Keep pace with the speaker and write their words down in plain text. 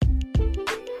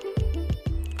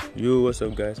Yo, what's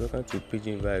up, guys? Welcome to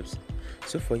Pigeon Vibes.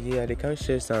 So for here, they can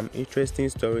share some interesting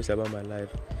stories about my life.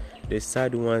 The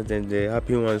sad ones, then the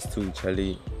happy ones too,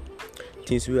 Charlie.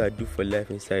 Things we are do for life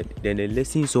inside. Then the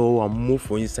lessons all are more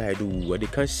for inside. Ooh, they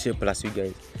can't share plus you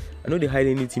guys. I know they hide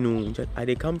anything.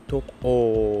 They can't talk.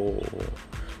 Oh,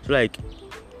 so like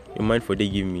your mind for they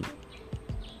give me.